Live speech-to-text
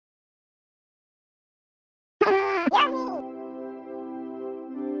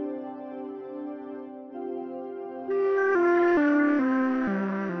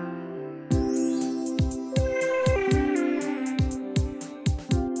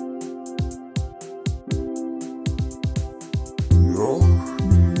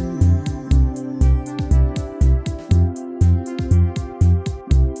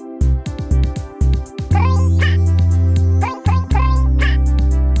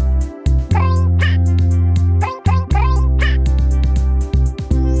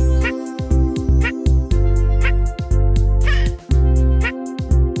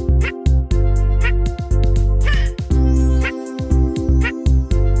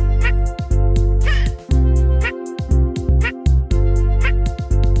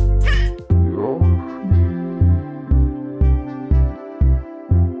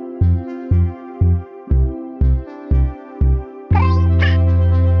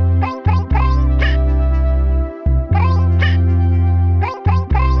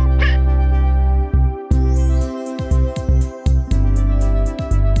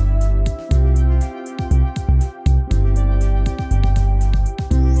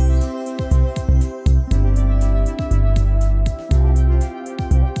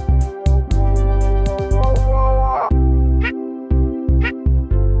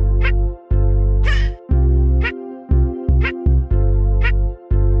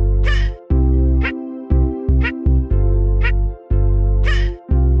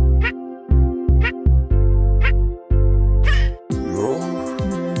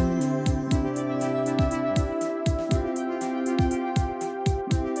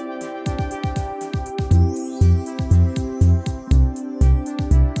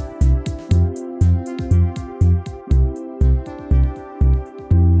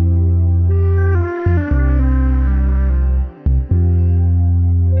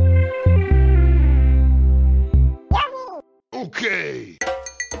Okay.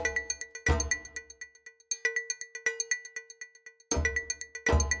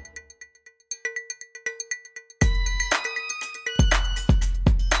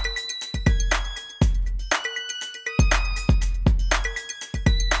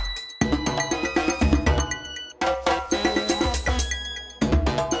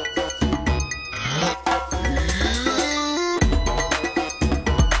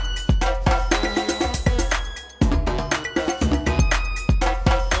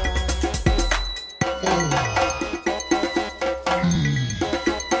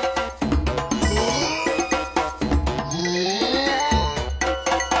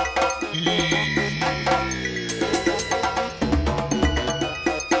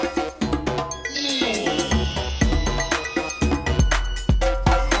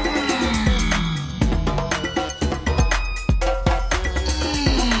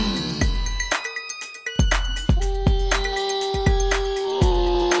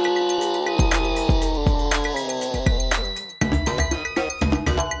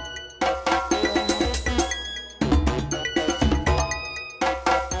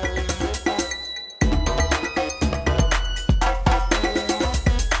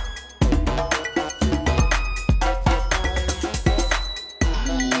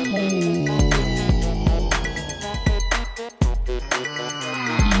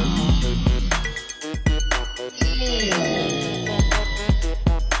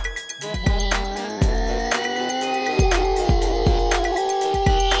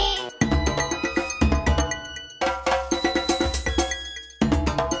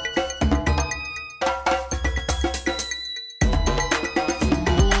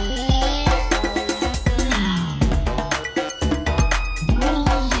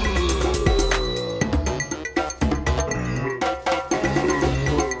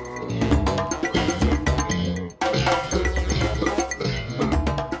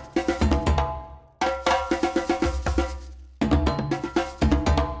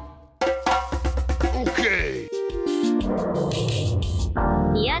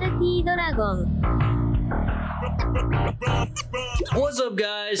 RealTDragon. What's up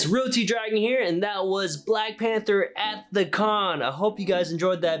guys, RealTDragon here, and that was Black Panther at the con. I hope you guys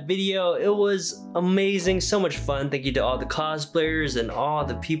enjoyed that video. It was amazing, so much fun. Thank you to all the cosplayers and all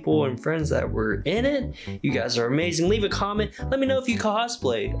the people and friends that were in it. You guys are amazing. Leave a comment, let me know if you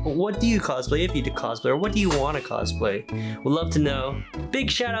cosplay. What do you cosplay, if you do cosplay, or what do you want to cosplay? We'd love to know. Big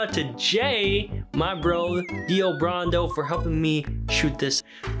shout out to Jay, my bro, Dio Brando, for helping me shoot this.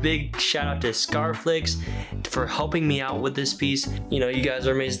 Big shout out to Scarflix for helping me out with this piece. You know, you guys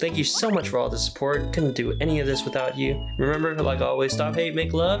are amazing. Thank you so much for all the support. Couldn't do any of this without you. Remember, like always, stop hate,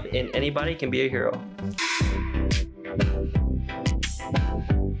 make love, and anybody can be a hero.